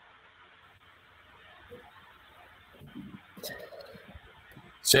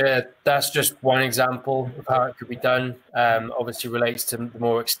 So yeah, that's just one example of how it could be done. Obviously relates to the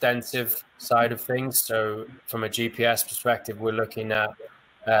more extensive side of things. So from a GPS perspective, we're looking at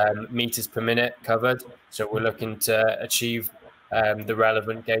meters per minute covered. So we're looking to achieve the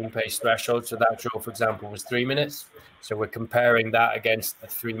relevant game pace threshold. So that drill, for example, was 3 minutes. So we're comparing that against the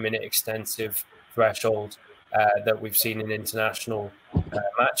 3-minute extensive threshold that we've seen in international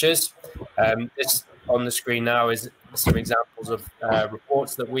matches. This on the screen now is some examples of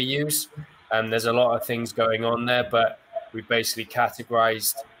reports that we use. There's a lot of things going on there, but we've basically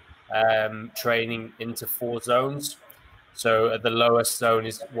categorized training into 4 zones. So at the lowest zone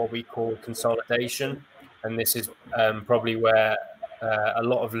is what we call consolidation. And this is probably where a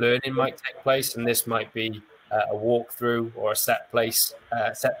lot of learning might take place. And this might be a walkthrough or a set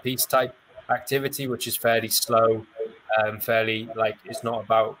piece type activity, which is fairly slow, it's not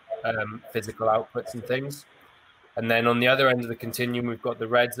about physical outputs and things. And then on the other end of the continuum, we've got the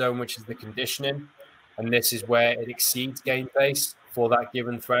red zone, which is the conditioning. And this is where it exceeds game pace for that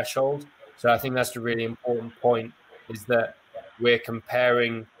given threshold. So I think that's a really important point, is that we're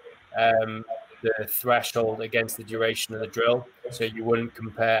comparing the threshold against the duration of the drill. So you wouldn't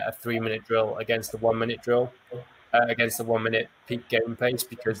compare a 3-minute drill against a 1-minute drill, against the 1-minute peak game pace,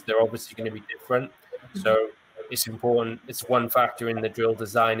 because they're obviously going to be different. So it's important. It's one factor in the drill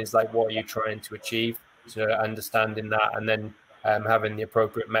design, is like, what are you trying to achieve? So understanding that, and then having the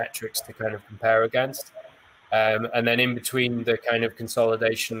appropriate metrics to kind of compare against. And then in between the kind of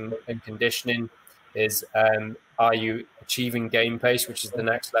consolidation and conditioning is, are you achieving game pace, which is the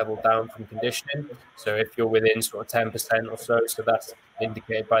next level down from conditioning? So if you're within sort of 10% or so that's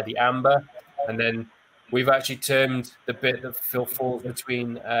indicated by the amber. And then we've actually termed the bit that falls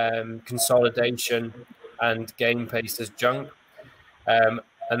between consolidation and game pace as junk.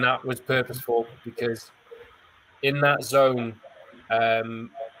 And that was purposeful, because in that zone,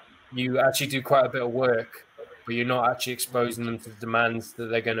 you actually do quite a bit of work, but you're not actually exposing them to the demands that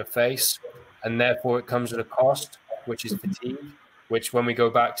they're going to face. And therefore it comes at a cost, which is fatigue, which, when we go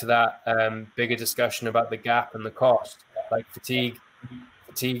back to that bigger discussion about the gap and the cost, like fatigue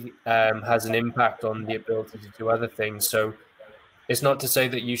has an impact on the ability to do other things. So it's not to say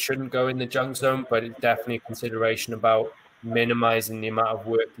that you shouldn't go in the junk zone, but it's definitely a consideration about minimizing the amount of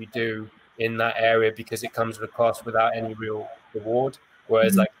work you do in that area, because it comes at a cost without any real reward.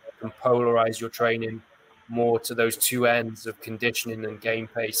 Whereas like, you can polarize your training more to those two ends of conditioning and game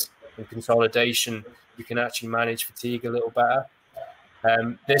pace and consolidation, you can actually manage fatigue a little better.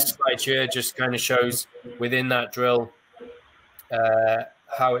 This slide here just kind of shows within that drill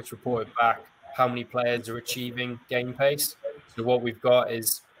how it's reported back, how many players are achieving game pace. So what we've got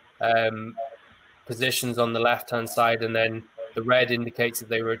is positions on the left-hand side, and then the red indicates that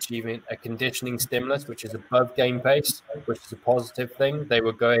they were achieving a conditioning stimulus, which is above game pace, which is a positive thing. They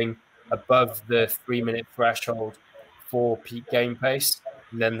were going above the 3-minute threshold for peak game pace.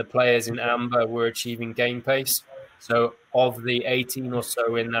 And then the players in amber were achieving game pace. So of the 18 or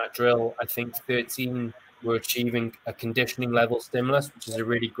so in that drill, I think 13 were achieving a conditioning level stimulus, which is a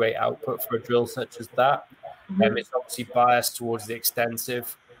really great output for a drill such as that. It's obviously biased towards the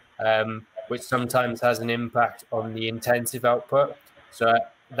extensive, which sometimes has an impact on the intensive output. So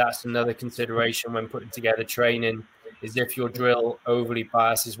that's another consideration when putting together training, is if your drill overly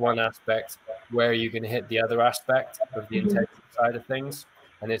biases one aspect, where are you going to hit the other aspect of the intensive side of things?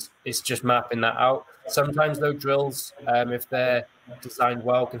 And it's just mapping that out. Sometimes though, drills, if they're designed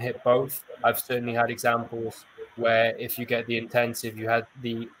well, can hit both. I've certainly had examples where if you get the intensive, you had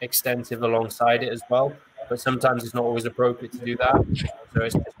the extensive alongside it as well. But sometimes it's not always appropriate to do that. So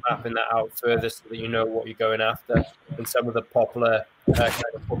it's just mapping that out further so that you know what you're going after. And some of the popular kind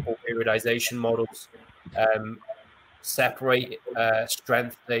of football periodization models separate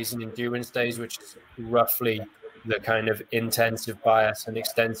strength days and endurance days, which is roughly the kind of intensive bias and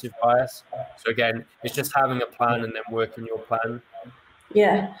extensive bias. So again, it's just having a plan and then working your plan.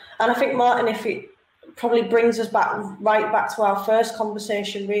 Yeah, and I think, Martin, if it probably brings us right back to our first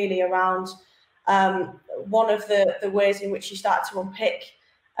conversation, really, around one of the ways in which you start to unpick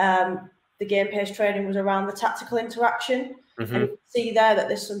the game pace training was around the tactical interaction. And you can see there that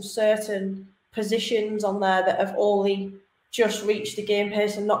there's some certain positions on there that have only just reached the game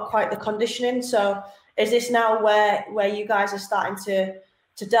pace and not quite the conditioning. So is this now where you guys are starting to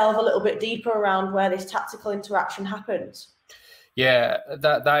delve a little bit deeper around where this tactical interaction happens? Yeah,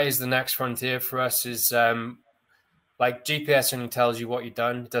 that is the next frontier for us. Is like GPS only tells you what you've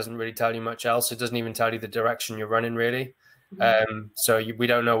done. It doesn't really tell you much else. It doesn't even tell you the direction you're running, really. So we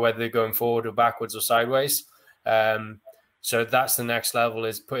don't know whether they're going forward or backwards or sideways. So that's the next level,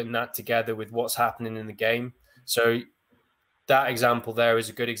 is putting that together with what's happening in the game. So that example there is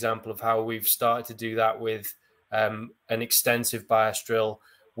a good example of how we've started to do that with an extensive bias drill.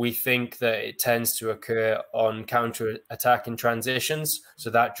 We think that it tends to occur on counter-attacking transitions. So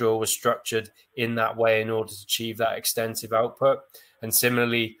that drill was structured in that way in order to achieve that extensive output. And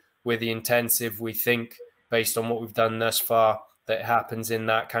similarly, with the intensive, we think, based on what we've done thus far, that it happens in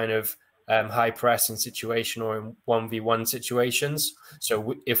that kind of high pressing situation or in 1v1 situations.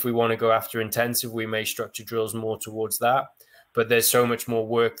 So if we want to go after intensive, we may structure drills more towards that. But there's so much more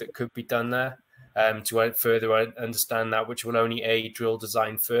work that could be done there to further understand that, which will only aid drill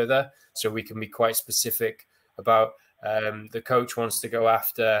design further. So we can be quite specific about the coach wants to go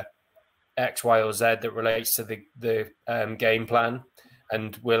after X, Y, or Z that relates to the game plan,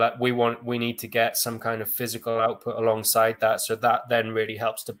 and we need to get some kind of physical output alongside that. So that then really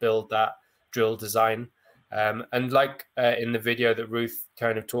helps to build that drill design. And like in the video that Ruth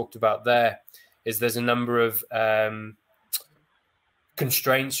kind of talked about there's a number of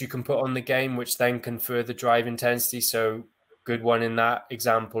constraints you can put on the game, which then can further drive intensity. So good one in that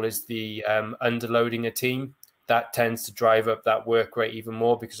example is the underloading a team. That tends to drive up that work rate even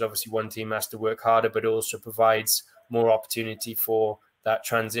more, because obviously one team has to work harder, but it also provides more opportunity for that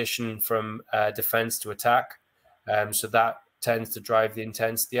transition from defense to attack. So that tends to drive the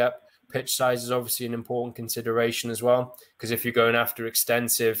intensity up. Pitch size is obviously an important consideration as well, because if you're going after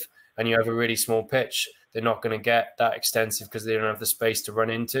extensive and you have a really small pitch, they're not going to get that extensive because they don't have the space to run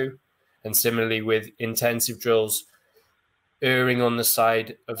into. And similarly with intensive drills, erring on the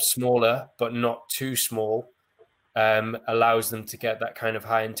side of smaller but not too small allows them to get that kind of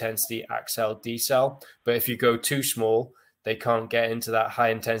high intensity accel decel. But if you go too small, they can't get into that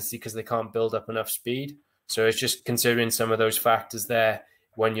high intensity because they can't build up enough speed. So it's just considering some of those factors there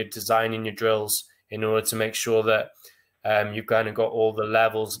when you're designing your drills in order to make sure that you've kind of got all the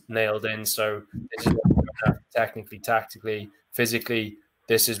levels nailed in. So this is what we're going to have technically, tactically, physically.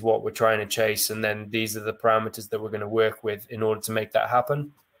 This is what we're trying to chase. And then these are the parameters that we're going to work with in order to make that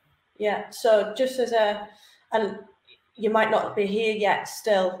happen. Yeah. So just as and you might not be here yet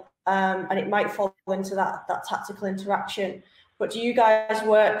still, and it might fall into that tactical interaction, but do you guys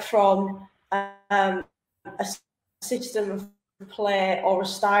work from a system of play or a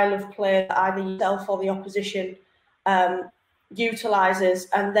style of play that either yourself or the opposition utilizes,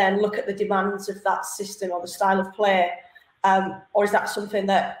 and then look at the demands of that system or the style of play, or is that something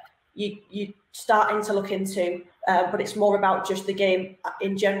that you starting to look into, but it's more about just the game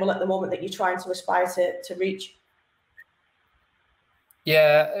in general at the moment that you're trying to aspire to reach?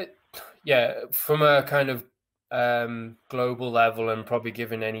 Yeah, from a kind of global level, and probably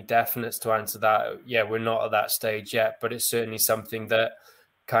giving any definites to answer that, we're not at that stage yet, but it's certainly something that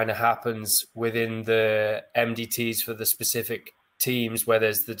kind of happens within the MDTs for the specific teams, where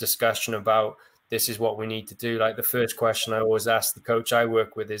there's the discussion about this is what we need to do. Like the first question I always ask the coach I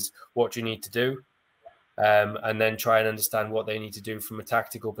work with is, what do you need to do? And then try and understand what they need to do from a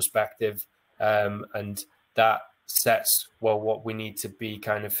tactical perspective. And that sets, what we need to be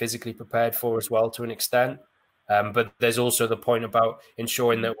kind of physically prepared for as well, to an extent. But there's also the point about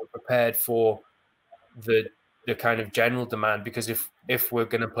ensuring that we're prepared for the kind of general demand, because if we're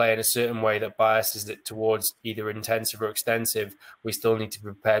going to play in a certain way that biases it towards either intensive or extensive, we still need to be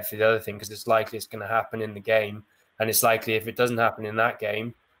prepared for the other thing, because it's likely it's going to happen in the game. And it's likely if it doesn't happen in that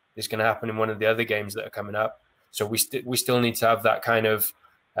game, it's going to happen in one of the other games that are coming up. So we still need to have that kind of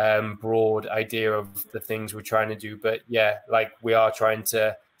broad idea of the things we're trying to do. But like we are trying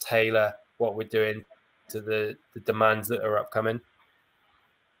to tailor what we're doing to the demands that are upcoming.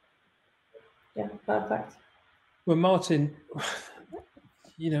 Yeah, perfect. Well, Martin,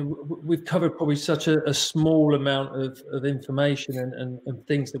 we've covered probably such a small amount of information and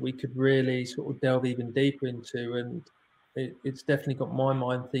things that we could really sort of delve even deeper into, and it's definitely got my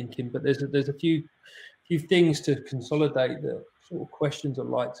mind thinking. But there's a few things to consolidate, the sort of questions I'd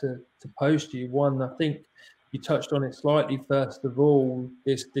like to pose to you. One, I think you touched on it slightly. First of all,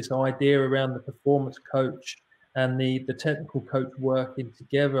 this idea around the performance coach and the technical coach working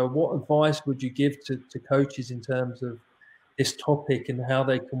together. What advice would you give to coaches in terms of this topic and how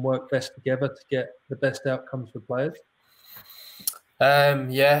they can work best together to get the best outcomes for players?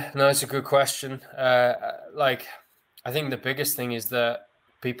 It's a good question. Like, I think the biggest thing is that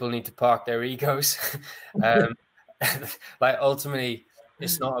people need to park their egos. Like, ultimately,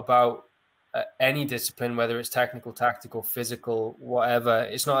 it's not about any discipline, whether it's technical, tactical, physical, whatever.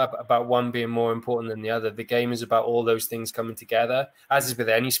 It's not about one being more important than the other. The game is about all those things coming together, as is with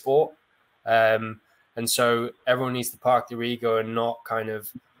any sport. And so everyone needs to park their ego and not kind of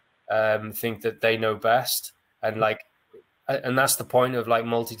think that they know best. And that's the point of like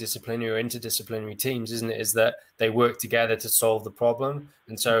multidisciplinary or interdisciplinary teams, isn't it? Is that they work together to solve the problem.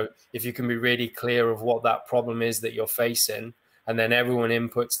 And so if you can be really clear of what that problem is that you're facing, and then everyone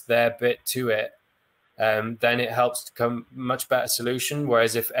inputs their bit to it, then it helps to come much better solution.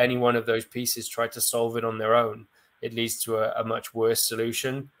 Whereas if any one of those pieces try to solve it on their own, it leads to a much worse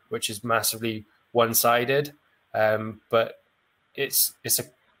solution, which is massively one-sided. But it's a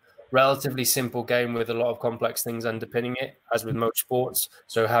relatively simple game with a lot of complex things underpinning it, as with most sports.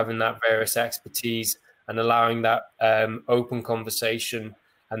 So having that various expertise and allowing that open conversation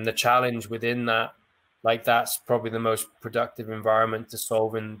and the challenge within that, like that's probably the most productive environment to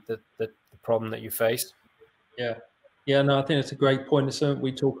solving the problem that you face. Yeah, Yeah, no, I think it's a great point. It's something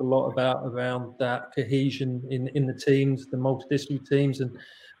we talk a lot about around that cohesion in the teams, the multidisciplinary teams, and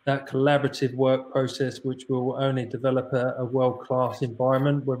that collaborative work process, which will only develop a world-class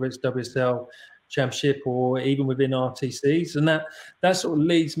environment, whether it's WSL Championship or even within RTCs. And that sort of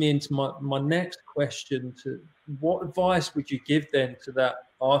leads me into my next question: to what advice would you give then to that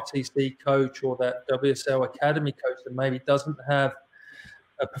RTC coach or that WSL Academy coach that maybe doesn't have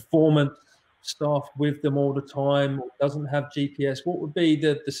a performance staff with them all the time, or doesn't have GPS? What would be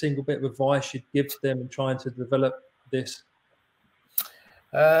the single bit of advice you'd give to them in trying to develop this?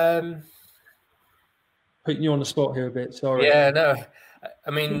 Putting you on the spot here a bit, sorry. Yeah, no, I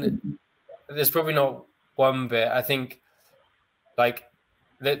mean, there's probably not one bit. I think, like,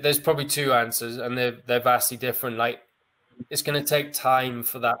 there's probably two answers, and they're vastly different. Like, it's going to take time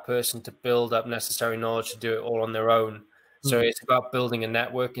for that person to build up necessary knowledge to do it all on their own. So it's about building a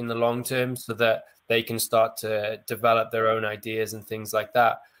network in the long term so that they can start to develop their own ideas and things like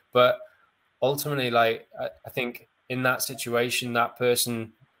that. But ultimately, like, I think in that situation, that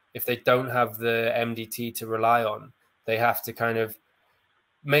person, if they don't have the MDT to rely on, they have to kind of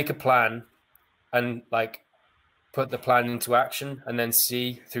make a plan and like put the plan into action, and then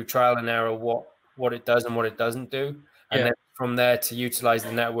see through trial and error what it does and what it doesn't do. And then from there to utilize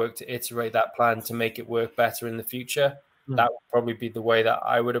the network to iterate that plan to make it work better in the future. That would probably be the way that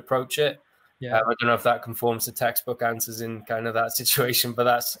I would approach it. I don't know if that conforms to textbook answers in kind of that situation, but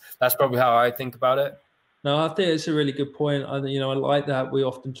that's probably how I think about it. No, I think it's a really good point. I like that. We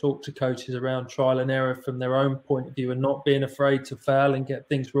often talk to coaches around trial and error from their own point of view and not being afraid to fail and get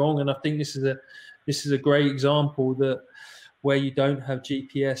things wrong. And I think this is a great example that where you don't have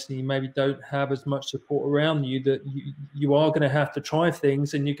GPS and you maybe don't have as much support around you, that you are going to have to try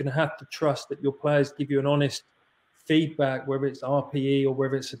things, and you're going to have to trust that your players give you an honest feedback, whether it's RPE or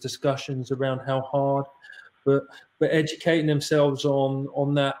whether it's the discussions around how hard, but educating themselves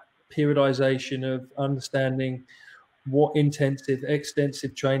on that periodization of understanding what intensive,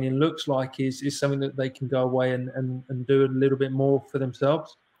 extensive training looks like is something that they can go away and do a little bit more for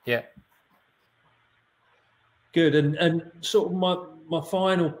themselves. Yeah. Good. And sort of my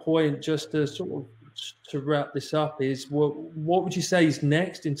final point, just to sort of to wrap this up, is what would you say is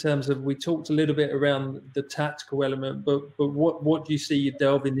next in terms of, we talked a little bit around the tactical element, but what do you see you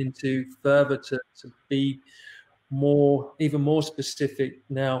delving into further to be even more specific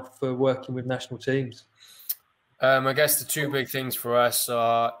now for working with national teams? I guess the two big things for us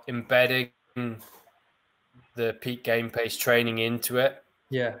are embedding the peak game pace training into it.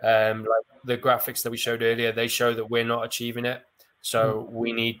 Yeah. Like the graphics that we showed earlier, they show that we're not achieving it. So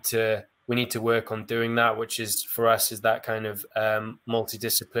we need to work on doing that, which is for us is that kind of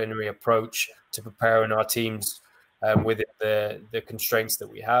multidisciplinary approach to preparing our teams with the constraints that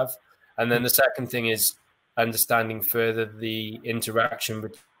we have. And then the second thing is understanding further the interaction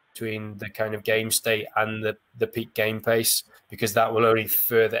between the kind of game state and the peak game pace, because that will only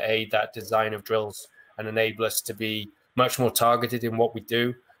further aid that design of drills and enable us to be much more targeted in what we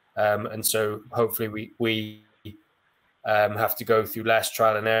do. And so hopefully we have to go through less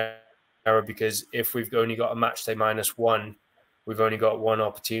trial and error, because if we've only got a match day -1, we've only got one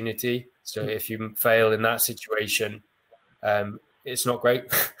opportunity. So if you fail in that situation, it's not great.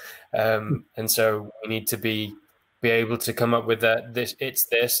 And so we need to be able to come up with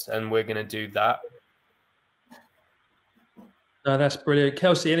this, and we're going to do that. No, that's brilliant.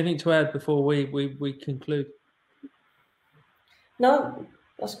 Kelsey, anything to add before we conclude? No,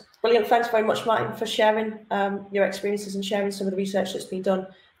 that's brilliant. Thanks very much, Martin, for sharing your experiences and sharing some of the research that's been done.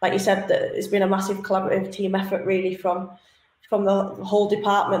 Like you said, that it's been a massive collaborative team effort, really, from the whole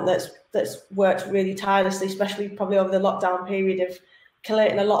department that's worked really tirelessly, especially probably over the lockdown period, of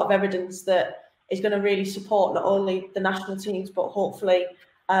collating a lot of evidence that is going to really support not only the national teams, but hopefully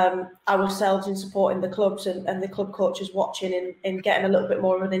ourselves in supporting the clubs and the club coaches watching and getting a little bit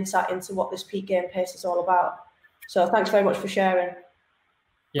more of an insight into what this peak game pace is all about. So thanks very much for sharing.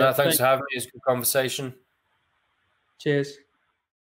 Yeah, thanks for having me. It's a good conversation. Cheers.